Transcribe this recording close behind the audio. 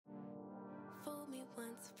me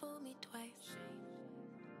once, fool me twice.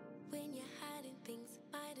 When you're hiding things,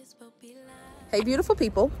 might as well be lies. Hey, beautiful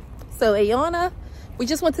people. So, Ayanna, we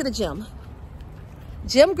just went to the gym.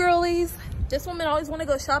 Gym girlies. Just women always want to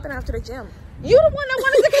go shopping after the gym. You the one that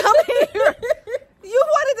wanted to come here. You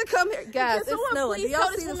wanted to come here. Guys, it's snowing. Do y'all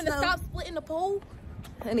see the snow? To stop splitting the pole?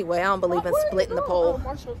 Anyway, I don't believe in splitting the pole. Oh,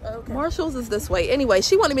 Marshall's. Oh, okay. Marshall's is this way. Anyway,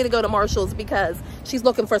 she wanted me to go to Marshall's because she's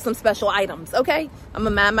looking for some special items, okay? I'm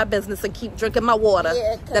going to mind my business and keep drinking my water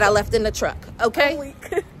that I left in the truck, okay?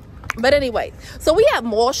 But anyway, so we have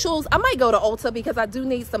Marshall's. I might go to Ulta because I do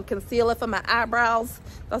need some concealer for my eyebrows.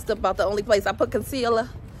 That's about the only place I put concealer.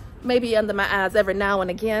 Maybe under my eyes every now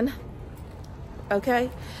and again.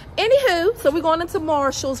 Okay. Anywho, so we're going into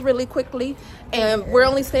Marshall's really quickly, and we're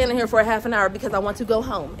only standing here for a half an hour because I want to go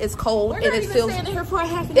home. It's cold and it feels. Standing here for a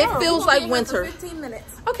half an hour. It feels like winter. 15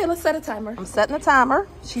 minutes. Okay, let's set a timer. I'm setting a timer.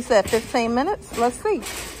 She said 15 minutes. Let's see.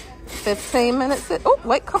 15 minutes. Oh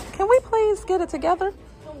wait, can we please get it together?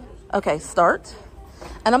 Okay, start.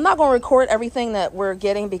 And I'm not going to record everything that we're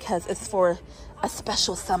getting because it's for a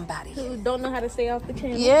special somebody who don't know how to stay off the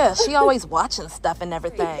camera. Yeah, she always watching stuff and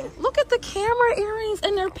everything. Look at the camera earrings,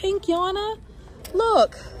 and they're pink, Yana.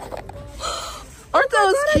 Look. Aren't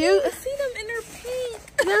those cute? I see them and they're pink.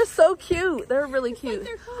 They're so cute. They're really cute.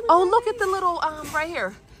 Like oh, look at the little right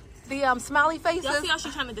here. The smiley faces. Y'all see how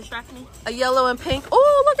she's trying to distract me? A yellow and pink.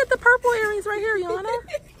 Oh, look at the purple earrings right here, Yana.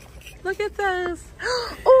 Look at those.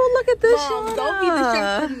 Oh, look at this, Mom, don't be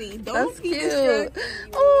distracting me. Don't be distracting me.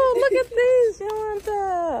 Oh, look at these,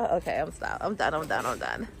 Yolanda. Okay, I'm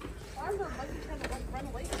done.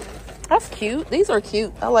 That's cute. These are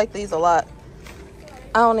cute. I like these a lot.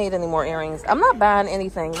 I don't need any more earrings. I'm not buying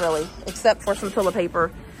anything, really, except for some toilet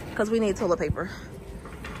paper, because we need toilet paper.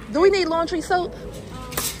 Do we need laundry soap?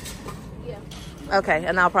 Yeah. Okay,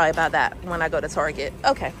 and I'll probably buy that when I go to Target.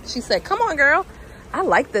 Okay, she said, come on, girl. I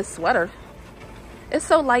like this sweater. It's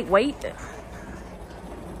so lightweight.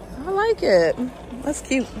 I like it. That's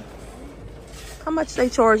cute. How much they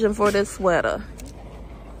charging for this sweater?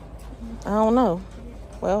 I don't know.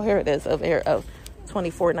 Well, here it is over here. Oh,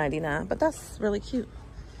 $24.99. But that's really cute.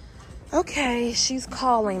 Okay, she's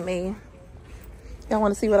calling me. Y'all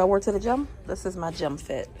want to see what I wore to the gym? This is my gym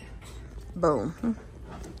fit. Boom.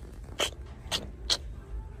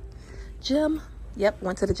 Gym. Yep,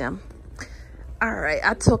 went to the gym. All right,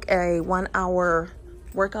 I took a 1 hour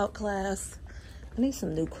workout class. I need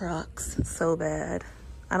some new Crocs so bad.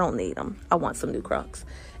 I don't need them. I want some new Crocs.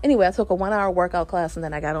 Anyway, I took a 1 hour workout class, and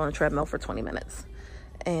then I got on a treadmill for 20 minutes.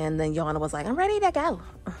 And then Yana was like, I'm ready to go.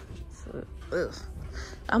 So,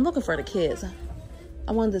 I'm looking for the kids.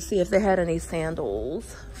 I wanted to see if they had any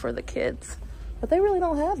sandals for the kids, but they really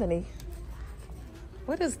don't have any.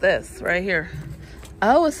 What is this right here?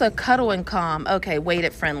 Oh, it's a cuddle and calm. Okay,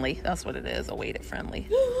 weighted friendly. That's what it is, a weighted friendly.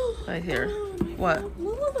 Right here. What?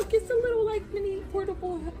 Look, it's a little like mini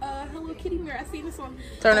portable Hello Kitty mirror. I see this one.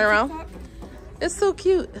 Turn it around. TikTok. It's so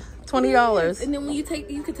cute. $20. And then when you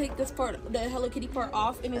can take this part, the Hello Kitty part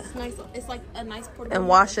off, and it's nice. It's like a nice portable. And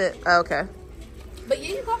wash it. Oh, okay. But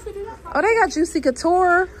yeah, you can also do that. Oh, they got Juicy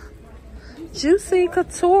Couture. Juicy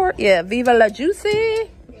Couture. Yeah, Viva la Juicy.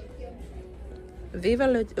 Viva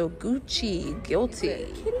la Gucci. Guilty.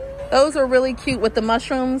 Those are really cute with the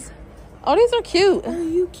mushrooms. Oh, these are cute. Are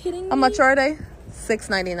you kidding me? How much are they?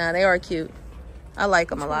 $6.99. They are cute. I like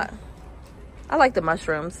them a lot. I like the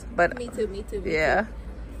mushrooms, but me too. Yeah,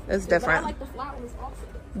 it's different. I like the flowers also.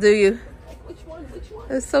 Do you? Which one?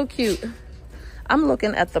 It's so cute. I'm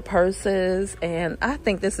looking at the purses, and I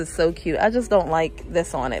think this is so cute. I just don't like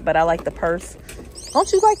this on it, but I like the purse.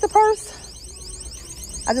 Don't you like the purse?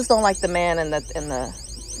 I just don't like the man and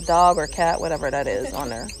the dog or cat, whatever that is, on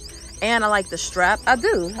there. And I like the strap. I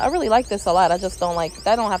do. I really like this a lot. I just don't like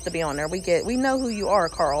that. Don't have to be on there. We know who you are,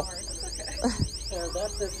 Carl.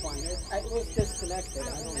 That's this one. It was disconnected.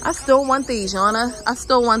 I still want these, Yana. I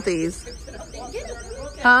still want these.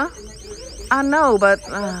 Huh? I know, but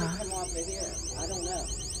oh.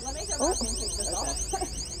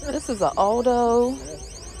 This is an Aldo.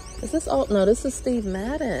 Is this old? No, this is Steve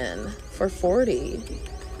Madden for $40.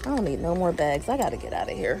 I don't need no more bags. I gotta get out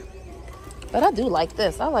of here. But I do like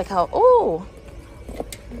this. I like how, oh,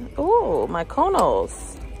 my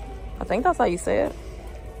Konos. I think that's how you say it.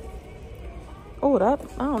 Oh, that,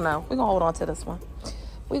 I don't know. We're gonna hold on to this one.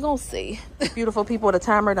 We're gonna see. Beautiful people, the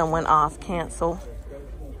timer done went off. Cancel.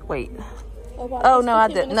 Wait. Oh, no, I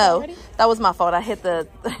didn't. No, that was my fault. I hit the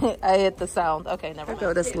sound. Okay, never mind.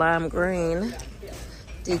 Go this lime green.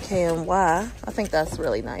 DKNY. I think that's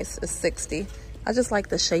really nice. It's $60. I just like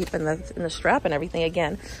the shape and the strap and everything.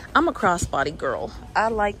 Again, I'm a crossbody girl. I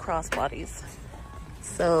like crossbodies.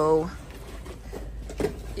 So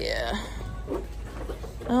Yeah.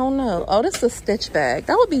 I don't know. Oh, this is a Stitch bag.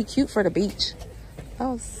 That would be cute for the beach. That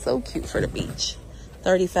was so cute for the beach.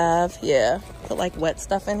 35, yeah. Put like wet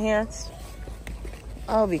stuff in here.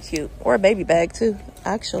 That would be cute. Or a baby bag too,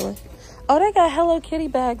 actually. Oh, they got Hello Kitty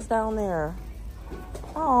bags down there.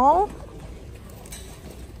 Oh.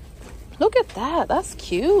 Look at that. That's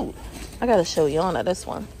cute. I gotta show Ayanna this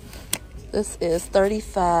one. This is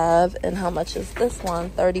 35. And how much is this one?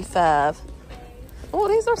 35. Oh,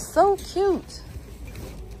 these are so cute.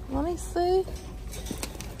 Let me see.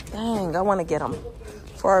 Dang, I want to get them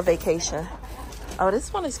for our vacation. Oh,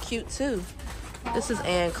 this one is cute too. This is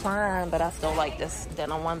Anne Klein, but I still like this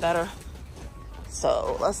denim one better.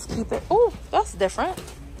 So let's keep it. Oh, that's different.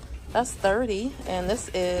 That's 30. And this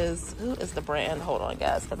is, who is the brand? Hold on,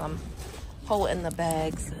 guys, because I'm holding the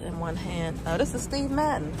bags in one hand. Oh, this is Steve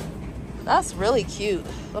Madden. That's really cute.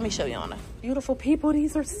 Let me show you on it. Beautiful people.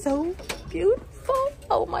 These are so beautiful.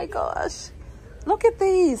 Oh my gosh. Look at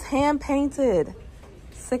these, hand painted,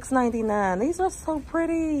 $6.99. These are so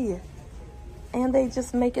pretty. And they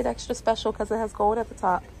just make it extra special because it has gold at the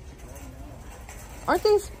top. Aren't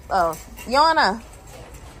these, oh, Ayanna,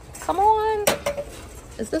 come on.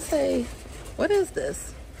 Is this a, what is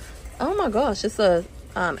this? Oh my gosh, it's a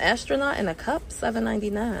astronaut in a cup,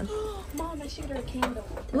 $7.99. Mom, I showed her a candle.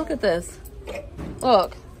 Look at this.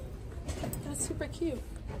 Look. That's super cute.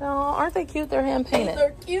 Oh, aren't they cute? They're hand painted.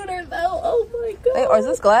 They're cuter though. Oh my god. Hey, or is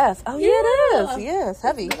this glass? Oh yeah, it is. Yeah. Yeah, it's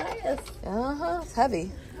heavy. Yes. It's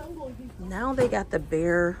heavy. Now they got the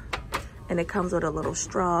bear, and it comes with a little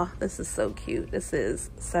straw. This is so cute. This is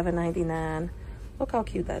 $7.99. Look how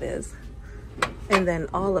cute that is. And then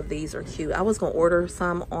all of these are cute. I was gonna order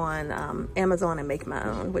some on Amazon and make my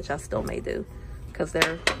own, which I still may do, because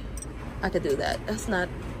I could do that. That's not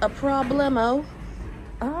a problemo.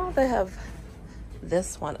 Oh, they have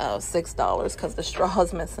this one, oh, $6 because the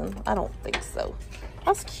straw's missing. I don't think so.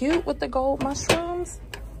 That's cute with the gold mushrooms.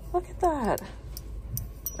 Look at that.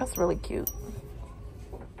 That's really cute.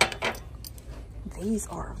 These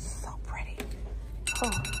are so pretty.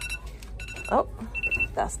 Oh,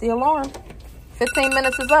 that's the alarm. 15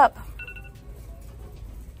 minutes is up.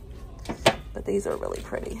 But these are really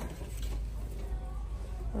pretty.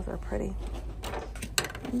 Those are pretty.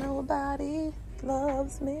 Nobody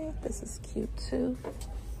loves me. This is cute too.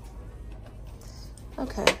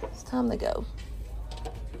 Okay, it's time to go.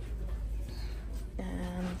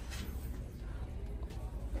 And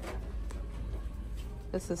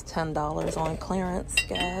this is $10 on clearance,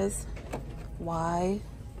 guys. Why?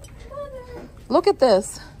 Look at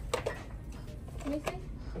this.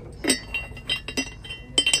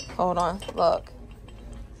 Hold on, look.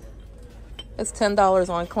 It's $10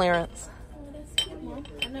 on clearance. Oh, that's cute, Mom.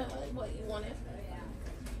 I know what you wanted.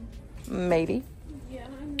 Maybe. Yeah,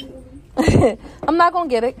 I know. I'm not gonna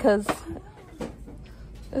get it because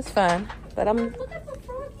it's fine. But I'm. Look at the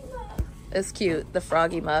froggy mug. It's cute. The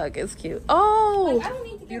froggy mug is cute. Oh, Like, I don't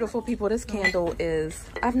need to get beautiful people. This candle is.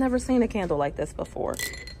 I've never seen a candle like this before.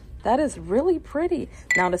 That is really pretty.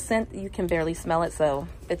 Now the scent, you can barely smell it, so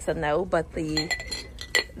it's a no. But the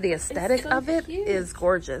aesthetic so of it cute. is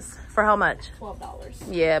gorgeous. For how much? $12.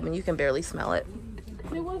 Yeah, but you can barely smell it.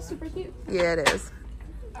 It was super cute. Yeah, it is.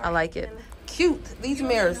 I like it. Cute. These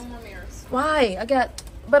mirrors. No more mirrors. Why?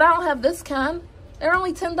 But I don't have this kind. They're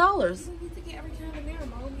only $10. You need to get every kind of mirror,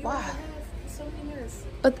 Mom. You Why? have so many mirrors.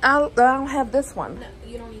 But I don't have this one. No,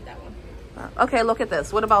 you don't need that one. Okay, look at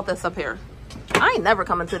this. What about this up here? I ain't never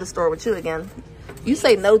coming to the store with you again. You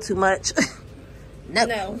say no too much. No.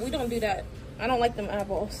 No, we don't do that. I don't like them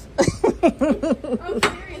eyeballs. I'm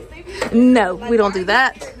serious, baby. No, Like, we don't do why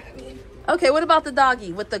that. are you- I mean, Okay, what about the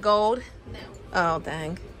doggy with the gold? no. Oh,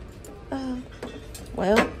 dang.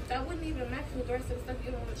 Well, That wouldn't even match with the rest of the stuff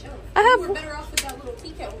you have on the shelf. I have- You were better off with that little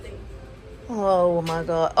tea kettle thing. oh my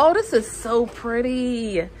God. Oh, this is so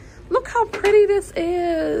pretty. Look how pretty this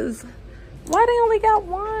is. Why they only got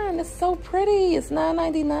one? It's so pretty. It's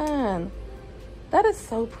 $9.99. That is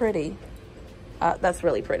so pretty. That's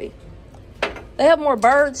really pretty. They have more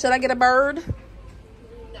birds. Should I get a bird?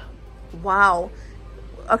 No. Wow.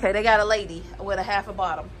 Okay, they got a lady with a half a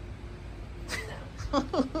bottom. Let's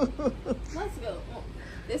go. Oh,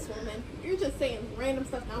 this woman. You're just saying random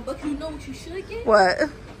stuff now, but you know what you should get? What?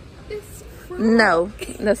 This frog. No.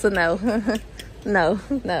 That's a no. No,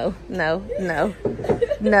 no, no, no.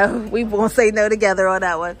 No. We won't say no together on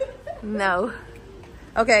that one. No.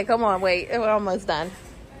 Okay, come on, wait. We're almost done.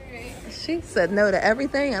 All right. She said no to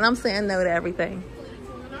everything, and I'm saying no to everything. Please,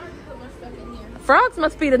 woman, I already put my stuff in here. Frogs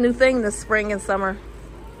must be the new thing this spring and summer.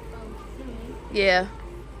 Yeah.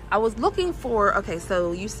 I was looking for, okay,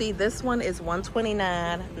 so you see this one is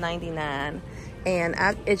 $129.99, and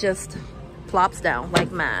it just plops down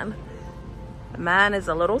like mine. Mine is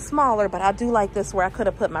a little smaller, but I do like this where I could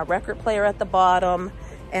have put my record player at the bottom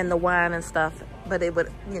and the wine and stuff, but it would,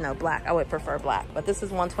 you know, black. I would prefer black, but this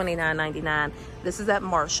is $129.99. This is at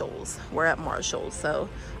Marshall's. We're at Marshall's. So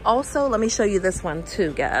also, let me show you this one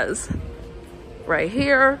too, guys. Right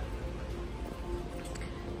here.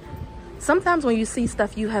 Sometimes when you see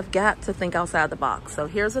stuff, you have got to think outside the box. So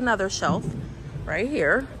here's another shelf right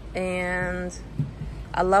here, and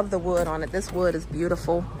I love the wood on it. This wood is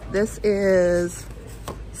beautiful. This is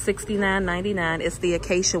 $69.99. It's the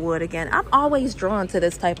acacia wood again. I'm always drawn to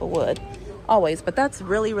this type of wood, always, but that's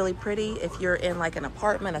really, really pretty. If you're in like an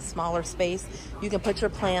apartment, a smaller space, you can put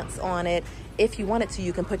your plants on it. If you wanted to,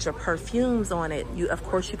 you can put your perfumes on it. Of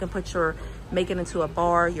course, you can put make it into a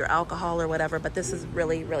bar, your alcohol or whatever, but this is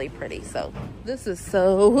really, really pretty. So this is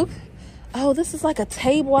oh, this is like a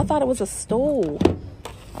table. I thought it was a stool.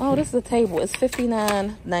 Oh, this is a table. It's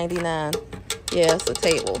 $59.99. Yeah, it's a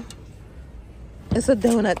table. It's a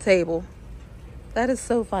donut table. That is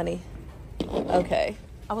so funny. Okay.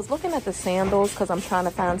 I was looking at the sandals because I'm trying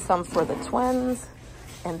to find some for the twins.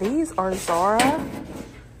 And these are Zara.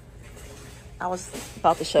 I was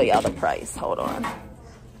about to show y'all the price. Hold on.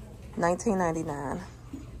 $19.99.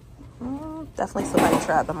 Definitely somebody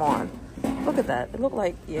tried them on. Look at that. It looked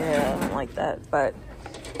like, yeah, I don't like that. But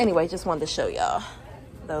anyway, just wanted to show y'all.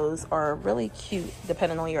 Those are really cute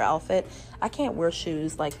depending on your outfit. I can't wear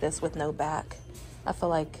shoes like this with no back. I feel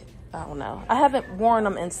like, I don't know. I haven't worn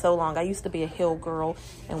them in so long. I used to be a heel girl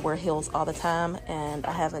and wear heels all the time, and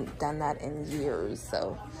I haven't done that in years.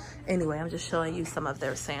 So anyway, I'm just showing you some of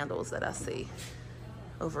their sandals that I see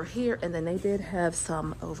over here. And then they did have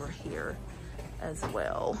some over here as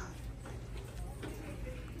well.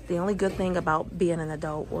 The only good thing about being an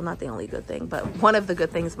adult, well, not the only good thing, but one of the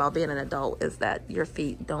good things about being an adult is that your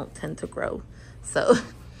feet don't tend to grow. So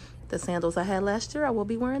the sandals I had last year, I will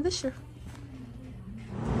be wearing this year.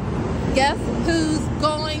 Guess who's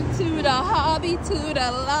going to the Hobby to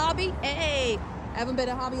the Lobby? Hey, I haven't been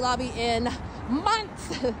to Hobby Lobby in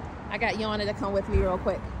months. I got Ayanna to come with me real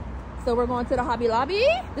quick. So we're going to the Hobby Lobby.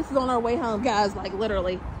 This is on our way home, guys, like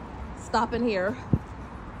literally stopping here.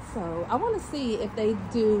 So I want to see if they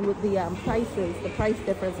do the prices, the price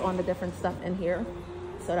difference on the different stuff in here.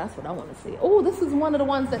 So that's what I want to see. Oh, this is one of the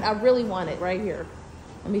ones that I really wanted right here.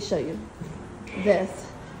 Let me show you. This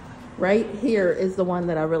right here is the one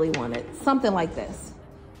that I really wanted. Something like this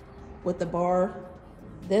with the bar.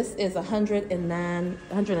 This is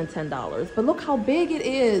 $110. But look how big it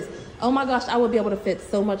is. Oh my gosh, I would be able to fit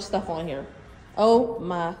so much stuff on here. Oh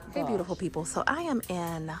my gosh. Hey, beautiful people. So I am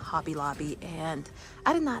in Hobby Lobby, and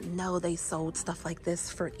I did not know they sold stuff like this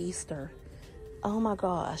for Easter. Oh my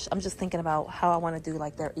gosh. I'm just thinking about how I want to do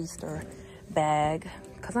like their Easter bag,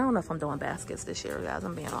 because I don't know if I'm doing baskets this year, guys.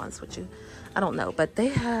 I'm being honest with you. I don't know, but they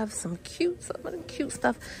have some cute stuff.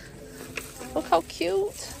 Look how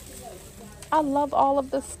cute. I love all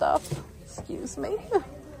of this stuff. Excuse me.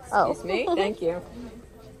 Oh. Excuse me. Thank you.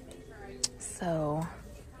 So,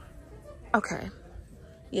 okay.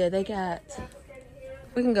 Yeah, they got,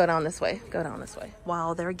 we can go down this way. Go down this way.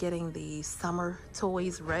 While they're getting the summer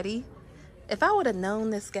toys ready. If I would have known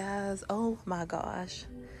this, guys, oh my gosh.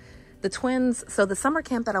 The twins, so the summer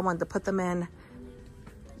camp that I wanted to put them in,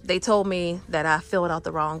 they told me that I filled out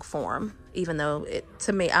the wrong form, even though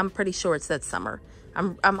to me, I'm pretty sure it said summer.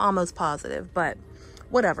 I'm almost positive, but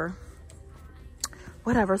whatever.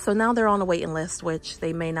 So now they're on a waiting list, which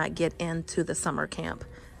they may not get into the summer camp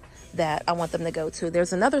that I want them to go to.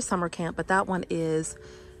 There's another summer camp, but that one is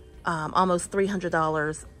almost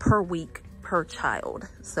 $300 per week per child.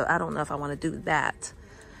 So I don't know if I want to do that.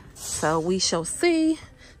 So we shall see.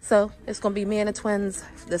 So it's going to be me and the twins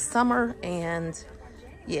this summer, and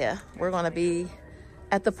yeah, we're going to be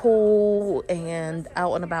at the pool and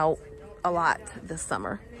out and about a lot this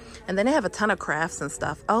summer. And then they have a ton of crafts and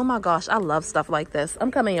stuff. Oh my gosh, I love stuff like this.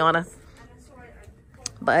 I'm coming, Ayanna.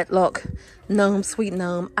 But look, gnome, sweet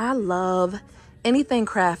gnome. I love anything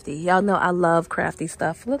crafty. Y'all know I love crafty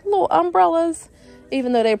stuff. Little umbrellas,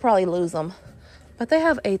 even though they probably lose them. But they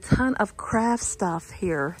have a ton of craft stuff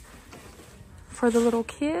here for the little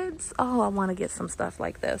kids. Oh, I want to get some stuff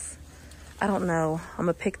like this. I don't know. I'm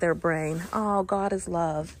going to pick their brain. Oh, God is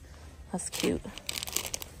love. That's cute.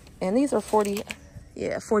 And these are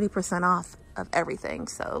 40% off of everything.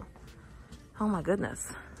 So, oh my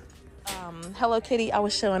goodness. Hello Kitty, I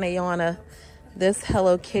was showing Ayanna this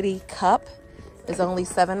Hello Kitty cup is only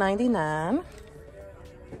 $7.99.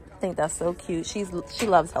 I think that's so cute. She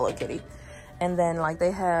loves Hello Kitty. And then like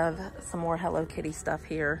they have some more Hello Kitty stuff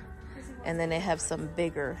here. And then they have some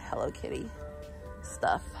bigger Hello Kitty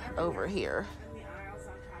stuff over here.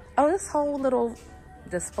 Oh, this whole little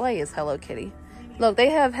display is Hello Kitty. Look, they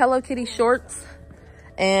have Hello Kitty shorts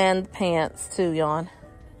and pants too, Yawn.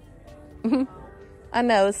 I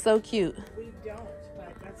know, it's so cute. We don't,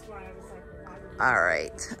 but that's why I was like, why would we? All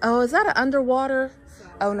right. Oh, is that an underwater?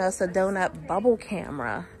 Oh no, it's a donut bubble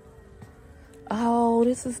camera. Oh,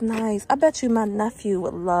 this is nice. I bet you my nephew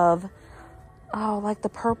would love, oh, like the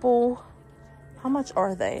purple. How much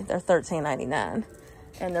are they? They're $13.99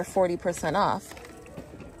 and they're 40% off.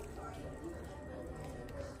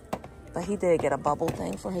 But he did get a bubble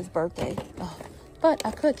thing for his birthday. Oh, but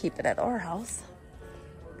I could keep it at our house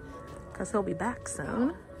because he'll be back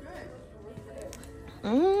soon.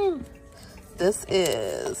 This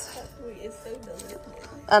is,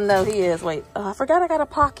 I know he is. Wait, I forgot I got a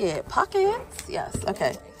pocket. Pockets? Yes.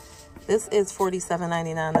 Okay. This is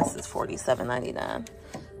 $47.99. This is $47.99.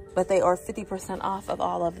 But they are 50% off of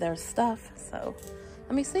all of their stuff. So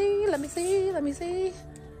let me see. Let me see. Let me see.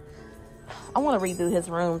 I want to redo his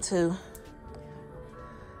room too.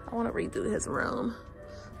 I want to redo his room.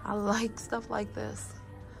 I like stuff like this.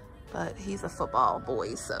 But he's a football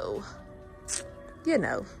boy, so you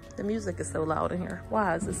know, the music is so loud in here.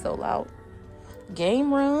 Why is it so loud?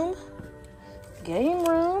 Game room. Game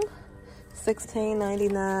room.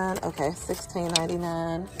 $16.99. Okay,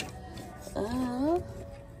 $16.99.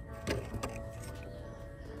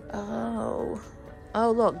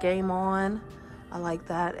 Oh, look, game on. I like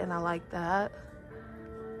that and I like that.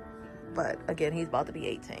 But again, he's about to be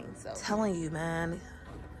 18. So I'm telling you, man,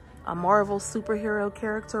 a Marvel superhero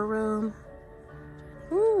character room.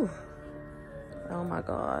 Whew. Oh my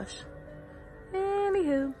gosh.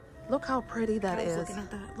 Anywho, look how pretty that is. Looking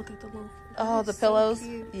at that. Look at the little. Oh, the pillows.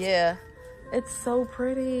 So yeah, it's so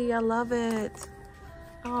pretty. I love it.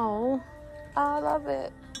 Oh, I love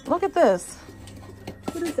it. Look at this.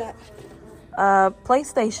 What is that?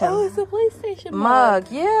 PlayStation. Oh, it's a PlayStation mug.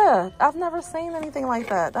 Yeah, I've never seen anything like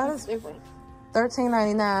that. That is different.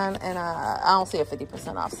 $13.99, and I don't see a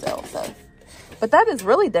 50% off sale. So, but that is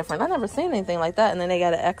really different. I've never seen anything like that. And then they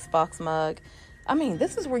got an Xbox mug. I mean,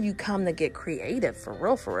 this is where you come to get creative, for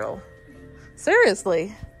real, for real.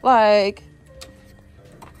 Seriously, like,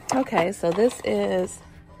 okay, so this is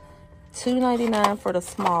 $2.99 for the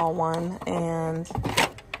small one, and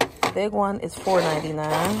the big one is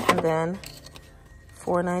 $4.99, and then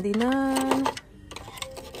 $4.99,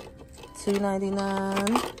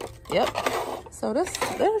 $2.99. Yep. So this,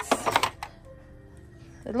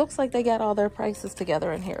 it looks like they got all their prices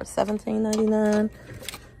together in here. $17.99,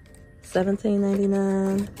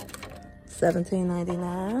 $17.99,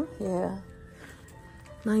 $17.99. Yeah.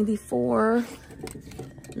 $94,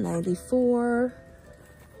 $94.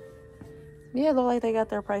 Yeah, look like they got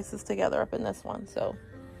their prices together up in this one. So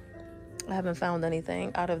I haven't found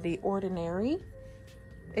anything out of the ordinary.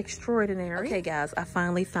 Extraordinary. Okay, guys, I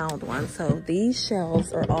finally found one. So these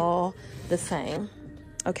shelves are all the same.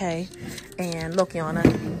 Okay, and look,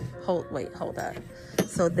 Yana, hold up.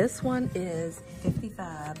 So this one is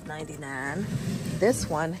 $55.99. This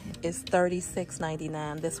one is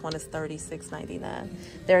 $36.99. This one is $36.99.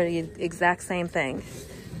 They're the exact same thing,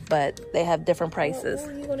 but they have different prices.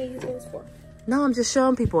 What are you gonna use those for? No, I'm just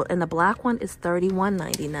showing people. And the black one is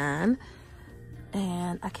 $31.99.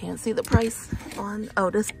 And I can't see the price on, oh,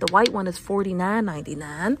 the white one is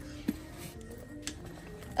 $49.99.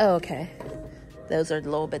 Oh, okay. Those are a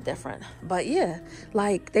little bit different. But yeah,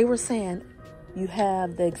 like they were saying, you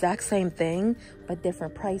have the exact same thing, but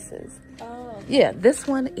different prices. Oh. Yeah, this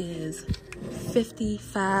one is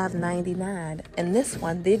 $55.99. And this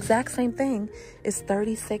one, the exact same thing, is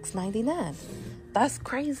 $36.99. That's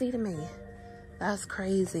crazy to me. That's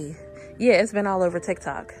crazy. Yeah, it's been all over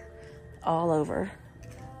TikTok. All over.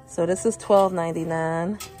 So this is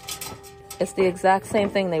 $12.99. It's the exact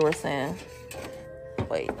same thing they were saying.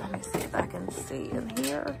 Wait, let me see if I can see in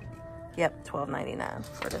here. Yep, $12.99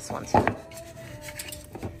 for this one too.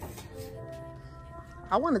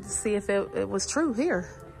 I wanted to see if it was true here,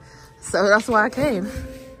 so that's why I came.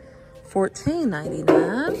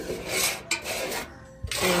 $14.99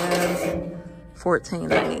 and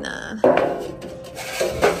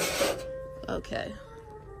 $14.99. Okay.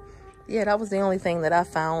 Yeah, that was the only thing that I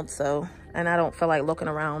found, so, and I don't feel like looking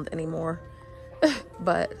around anymore.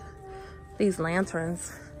 But these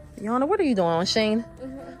lanterns, Yana, what are you doing on Shane?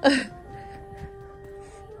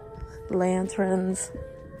 Lanterns.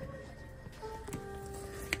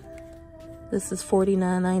 This is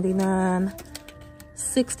 $49.99,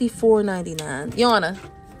 $64.99. Yana,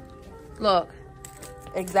 look,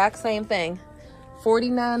 exact same thing.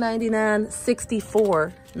 $49.99,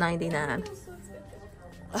 $64.99.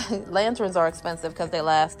 Lanterns are expensive because they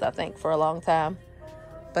last, I think, for a long time.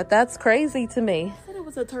 But that's crazy to me. I said it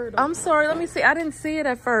was a turtle. I'm sorry. Let me see. I didn't see it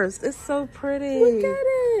at first. It's so pretty. Look at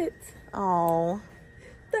it. Oh.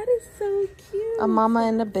 That is so cute. A mama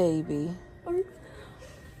and a baby. Look at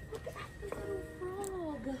this little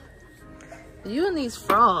frog. You and these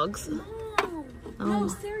frogs. No,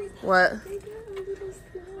 seriously. What? They got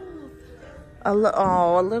a little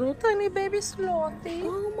sloth. A little tiny baby slothy.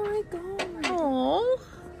 Oh my god. Oh.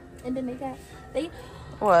 And then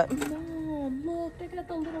What? No, look, they got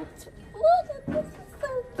the little look at this. Is so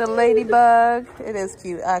cute. The ladybug. It is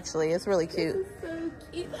cute, actually. It's really cute. This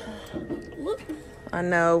is so cute. Look. I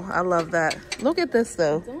know. I love that. Look at this,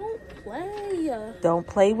 though. Don't play. Don't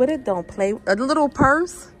play with it. Don't play. A little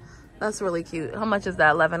purse. That's really cute. How much is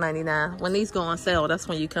that? $11.99. When these go on sale, that's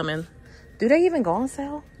when you come in. Do they even go on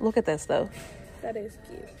sale? Look at this, though. That is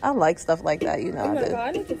cute. I like stuff like that. You know Oh I my do. god,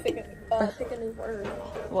 I need to pick a new word.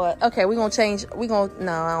 What? Okay, we're going to change. No,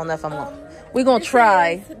 I don't know if I'm going to. We're going to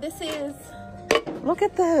try. This is. Look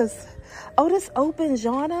at this. Oh, this opens,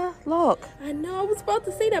 Yana. Look. I know, I was about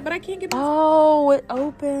to say that, but I can't get my. Oh, it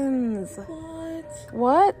opens.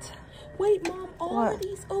 What? Wait, Mom, all of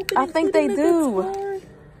these open. I think they including the do. guitar.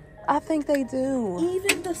 I think they do.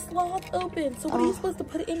 Even the sloth open. So what are you supposed to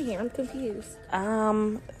put in here? I'm confused.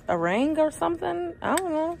 A ring or something? I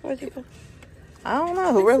don't know. I don't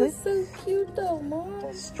know, really. This is so cute though,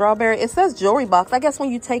 Mom. Strawberry. It says jewelry box. I guess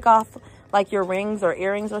when you take off like your rings or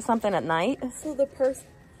earrings or something at night. So the purse.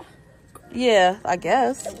 Yeah, I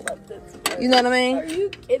guess. I love this. You know what I mean? Are you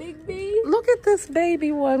kidding me? Look at this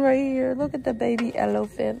baby one right here. Look at the baby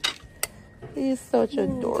elephant. He's such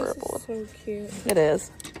adorable. This is so cute. It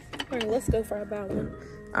is. All right, let's go for a buy one.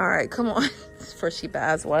 All right, come on. First she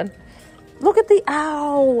buys one. Look at the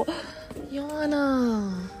owl.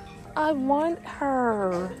 Yana. I want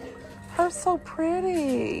her. Her so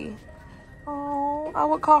pretty. Oh, I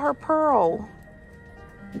would call her Pearl.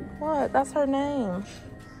 What? That's her name.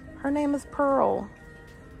 Her name is Pearl.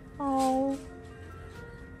 Oh.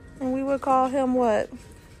 And we would call him what?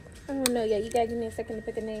 I don't know yet. You gotta give me a second to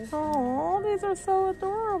pick a name. Oh, these are so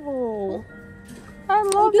adorable. I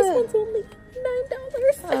love This it. one's only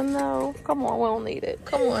 $9. I know. Come on, we don't need it.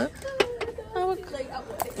 Come on. Like, I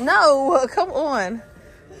want it. No, come on.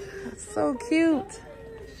 That's so cute.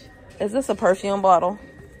 Is this a perfume bottle?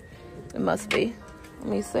 It must be. Let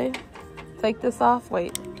me see. Take this off.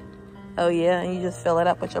 Wait. Oh, yeah, and you just fill it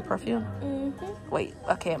up with your perfume? Mm-hmm. Wait,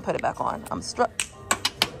 I can't put it back on. I'm struck.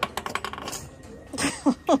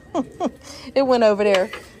 It went over there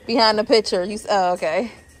behind the picture. Oh,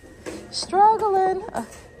 okay. Struggling.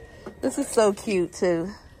 This is so cute, too.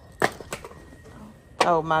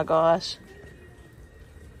 Oh, my gosh.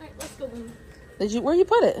 All right, let's go in. Where you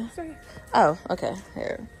put it? Sorry. Oh, okay.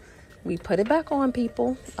 Here. We put it back on,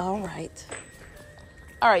 people. All right.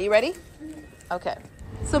 All right, you ready? Okay.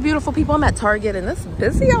 So, beautiful people, I'm at Target, and it's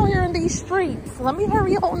busy out here in these streets. Let me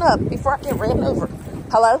hurry on up before I get ran over.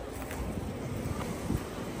 Hello?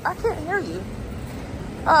 I can't hear you.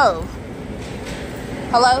 Oh.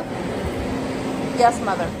 Hello? Yes,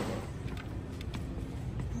 mother.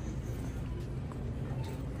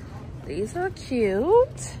 These are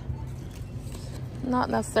cute. Not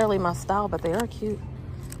necessarily my style, but they are cute.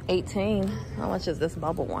 18. How much is this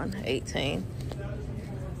bubble one? 18.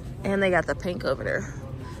 And they got the pink over there.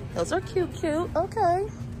 Those are cute. Okay.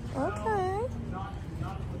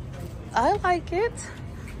 I like it.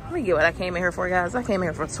 Let me get what I came in here for, guys. I came in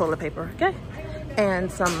here for toilet paper, okay?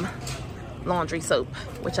 And some laundry soap,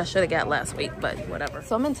 which I should have got last week, but whatever.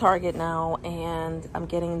 So I'm in Target now, and I'm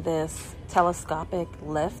getting this telescopic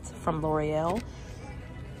lift from L'Oreal.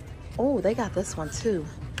 Oh, they got this one too.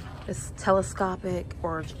 It's telescopic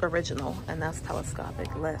or original, and that's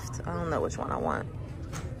telescopic lift. I don't know which one I want.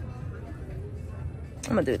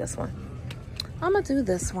 I'm gonna do this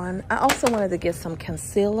one. I also wanted to get some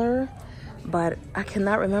concealer, but I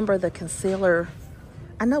cannot remember the concealer.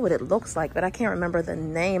 I know what it looks like, but I can't remember the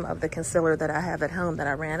name of the concealer that I have at home that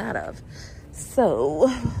I ran out of. So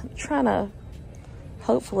I'm trying to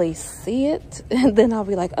hopefully see it, and then I'll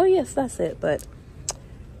be like, oh yes, that's it. But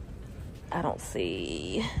I don't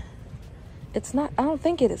see. It's not. I don't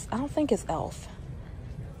think it is. I don't think it's e.l.f.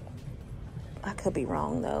 I could be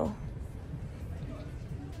wrong though.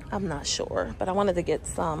 I'm not sure, but I wanted to get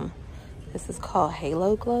some. This is called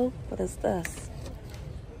Halo Glow. What is this?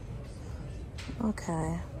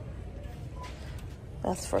 Okay.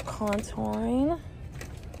 That's for contouring.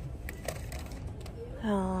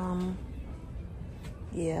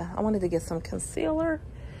 Yeah, I wanted to get some concealer.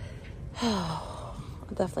 Oh,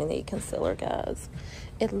 I definitely need concealer, guys.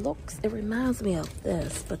 It reminds me of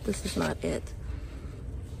this, but this is not it.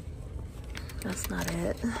 That's not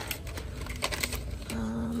it.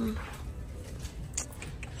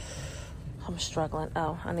 I'm struggling.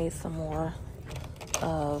 Oh, I need some more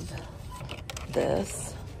of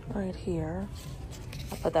this right here.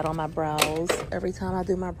 I put that on my brows every time I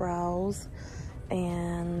do my brows.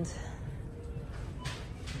 And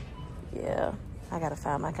yeah, I gotta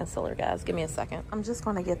find my concealer, guys. Give me a second. I'm just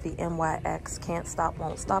gonna get the NYX Can't Stop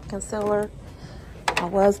Won't Stop concealer. I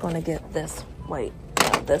was gonna get this, wait,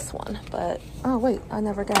 no, this one, but, oh wait, I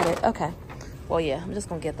never got it. Okay, well yeah, I'm just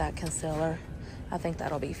gonna get that concealer. I think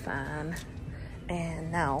that'll be fine.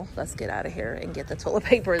 And now let's get out of here and get the toilet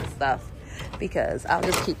paper and stuff, because I'll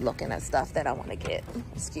just keep looking at stuff that I want to get.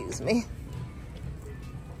 Excuse me.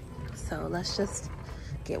 So let's just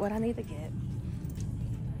get what I need to get.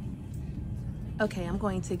 Okay, I'm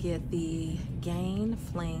going to get the Gain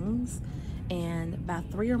Flings, and by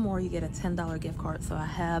 3 or more you get a $10 gift card. So I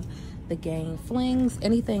have the Gain Flings,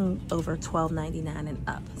 anything over $12.99 and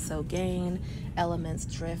up. So Gain, Elements,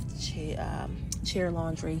 Drift, Chair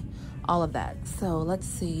Laundry, all of that. So let's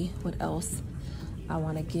see what else I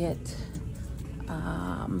want to get.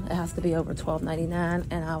 It has to be over $12.99,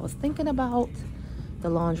 and I was thinking about the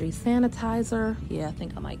laundry sanitizer. Yeah, I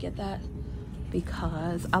think I might get that,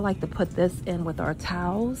 because I like to put this in with our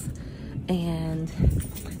towels and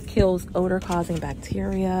kills odor causing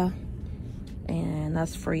bacteria, and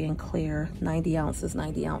that's free and clear. 90 ounces,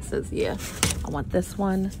 90 ounces. Yeah, I want this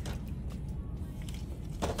one.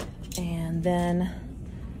 And then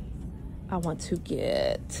I want to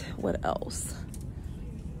get, what else?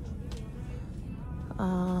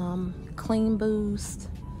 Clean Boost,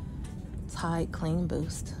 Tide Clean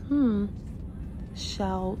Boost.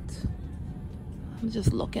 Shout. I'm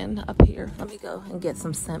just looking up here. Let me go and get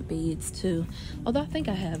some scent beads too. Although I think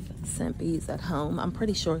I have scent beads at home. I'm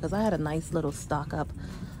pretty sure, because I had a nice little stock up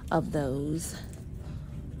of those.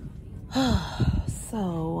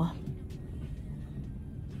 So,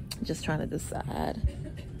 I'm just trying to decide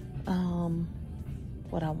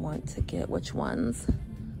what I want to get, which ones.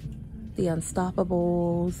 The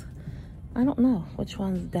Unstoppables. I don't know which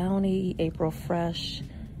one's. Downy, April Fresh.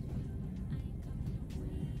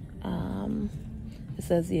 It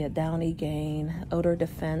says, yeah, Downy, Gain, Odor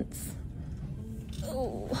Defense.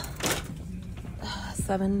 Oh,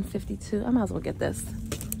 $7.52. I might as well get this.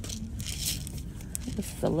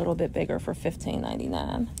 This is a little bit bigger for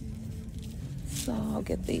 $15.99. So I'll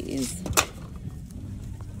get these.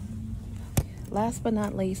 Last but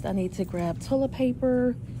not least, I need to grab toilet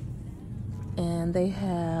paper. And they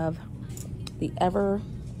have the Ever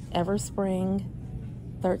Spring,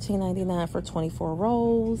 $13.99 for 24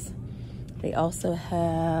 rolls. They also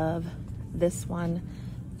have this one,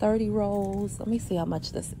 30 rolls. Let me see how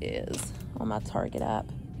much this is on my Target app.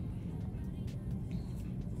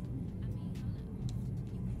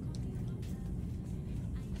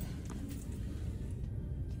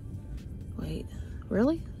 Wait,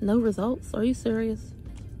 really? No results? Are you serious?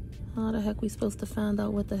 How the heck we supposed to find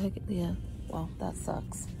out what the heck? Yeah, well, that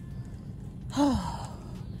sucks.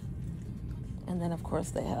 And then of course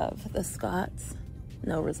they have the Scott's,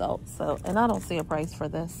 no results. So, and I don't see a price for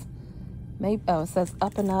this. Maybe, oh, it says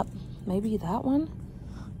Up and Up. Maybe that one?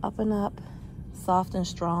 Up and Up, Soft and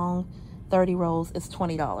Strong, 30 rolls is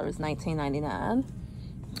 $20, $19.99.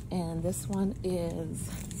 And this one is,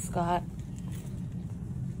 Scott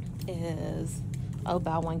is, oh,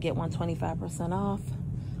 buy one, get one, 25% off.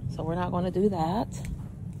 So we're not gonna do that,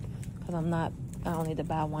 because I don't need to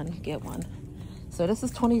buy one, get one. So this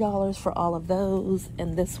is $20 for all of those,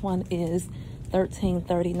 and this one is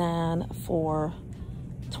 $13.39 for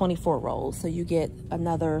 24 rolls. So you get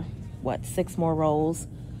another, what, 6 more rolls.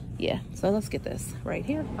 Yeah, so let's get this right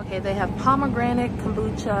here. Okay, they have pomegranate,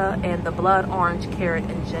 kombucha, and the blood orange, carrot,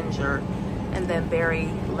 and ginger, and then berry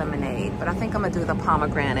lemonade. But I think I'm gonna do the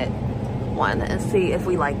pomegranate one and see if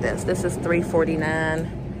we like this. This is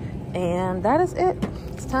 $3.49, and that is it.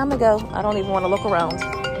 It's time to go. I don't even want to look around.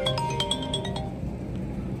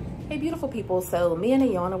 Hey, beautiful people. So me and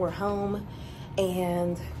Ayanna were home,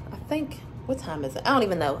 and I think, what time is it? I don't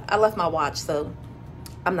even know. I left my watch, so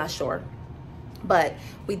I'm not sure. But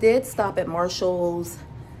we did stop at Marshall's,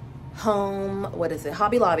 Home, what is it,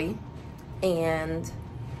 Hobby Lobby, and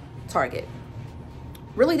Target.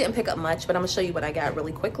 Really didn't pick up much, but I'm gonna show you what I got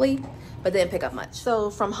really quickly, but didn't pick up much. So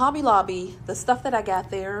from Hobby Lobby, the stuff that I got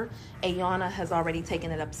there, Ayanna has already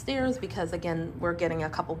taken it upstairs, because again, we're getting a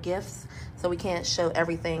couple gifts, so we can't show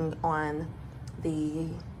everything on the,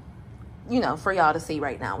 you know, for y'all to see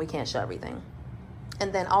right now. We can't show everything.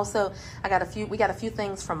 And then also we got a few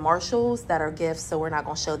things from Marshall's that are gifts, so we're not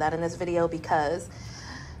gonna show that in this video, because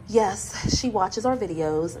yes, she watches our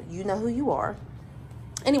videos, you know who you are.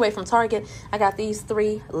 Anyway, from Target, I got these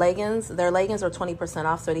 3 leggings. Their leggings are 20%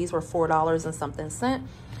 off, so these were $4 and something cent.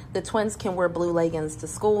 The twins can wear blue leggings to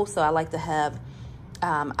school, so I like to have,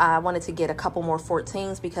 I wanted to get a couple more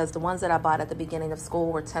 14s because the ones that I bought at the beginning of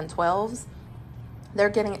school were 10, 12s. They're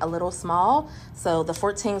getting a little small, so the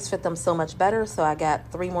 14s fit them so much better, so I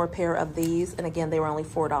got 3 more pair of these, and again, they were only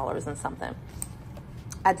 $4 and something.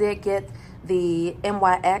 I did get the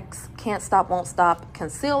NYX Can't Stop Won't Stop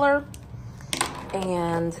concealer,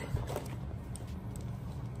 and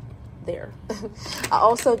there. I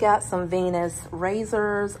also got some Venus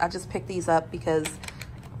razors. I just picked these up because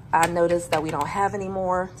I noticed that we don't have any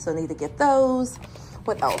more, so I need to get those.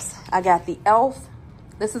 What else? I got the e.l.f.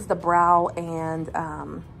 This is the brow and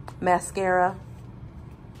mascara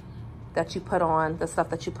that you put on, the stuff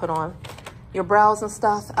that you put on your brows and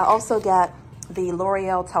stuff. I also got the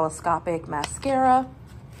L'Oreal Telescopic Mascara.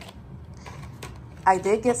 I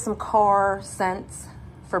did get some car scents,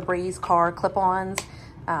 Febreze car clip-ons.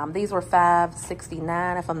 These were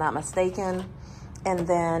 $5.69 if I'm not mistaken. And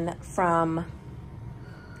then from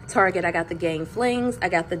Target, I got the Gain Flings. I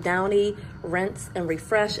got the Downy Rinse and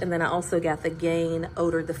Refresh. And then I also got the Gain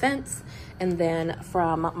Odor Defense. And then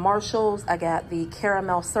from Marshalls, I got the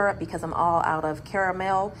caramel syrup because I'm all out of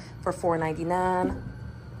caramel for $4.99.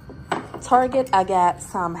 Target, I got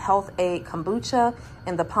some Health Aid Kombucha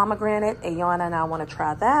in the pomegranate. Ayanna and I want to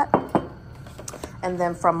try that. And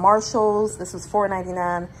then from Marshalls, this was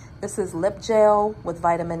 $4.99. This is lip gel with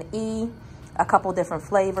vitamin E, a couple different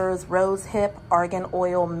flavors: rose hip, argan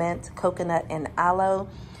oil, mint, coconut, and aloe.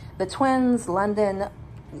 The twins, London,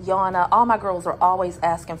 Yana, all my girls are always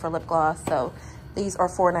asking for lip gloss, so these are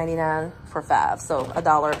 $4.99 for 5, so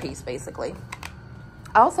 $1 a piece basically.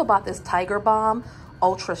 I also bought this Tiger Balm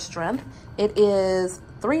Ultra Strength. It is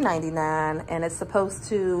 $3.99, and it's supposed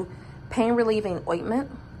to pain relieving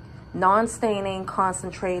ointment, non-staining,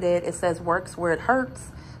 concentrated. It says works where it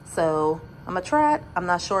hurts, so I'm gonna try it. I'm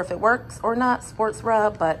not sure if it works or not, sports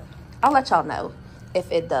rub, but I'll let y'all know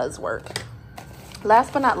if it does work.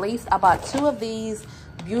 Last but not least, I bought 2 of these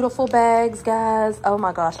beautiful bags, guys. Oh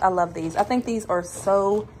my gosh, I love these. I think these are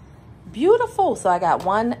so beautiful. So I got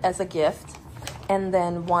one as a gift and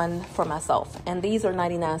then one for myself, and these are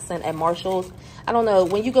 99¢ at Marshalls. I don't know,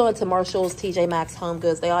 when you go into Marshalls, TJ Maxx, Home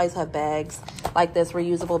Goods, they always have bags like this,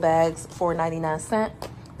 reusable bags for 99¢.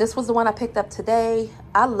 This was the one I picked up today.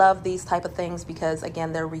 I love these type of things because,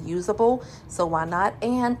 again, they're reusable, so why not?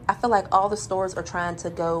 And I feel like all the stores are trying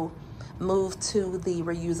to move to the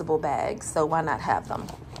reusable bags, so why not have them?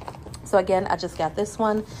 So again, I just got this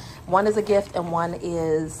one. One is a gift and one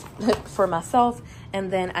is for myself.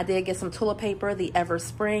 And then I did get some toilet paper, the Ever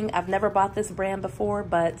Spring. I've never bought this brand before,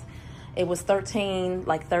 but it was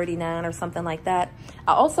 $13.39 or something like that.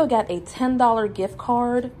 I also got a $10 gift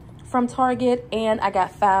card from Target, and I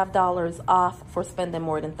got $5 off for spending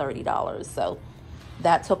more than $30. So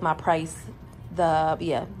that took my price,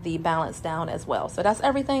 the balance down as well. So that's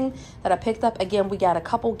everything that I picked up. Again, we got a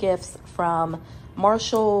couple gifts from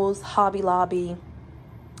Marshalls, Hobby Lobby,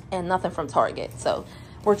 and nothing from Target. So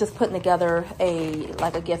we're just putting together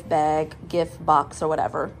a gift bag, gift box, or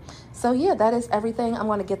whatever. So yeah, that is everything. I'm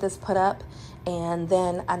going to get this put up, and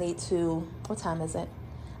then I need to, what time is it?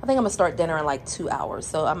 I think I'm gonna start dinner in like 2 hours.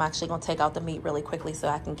 So I'm actually gonna take out the meat really quickly so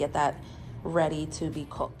I can get that ready to be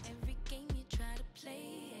cooked.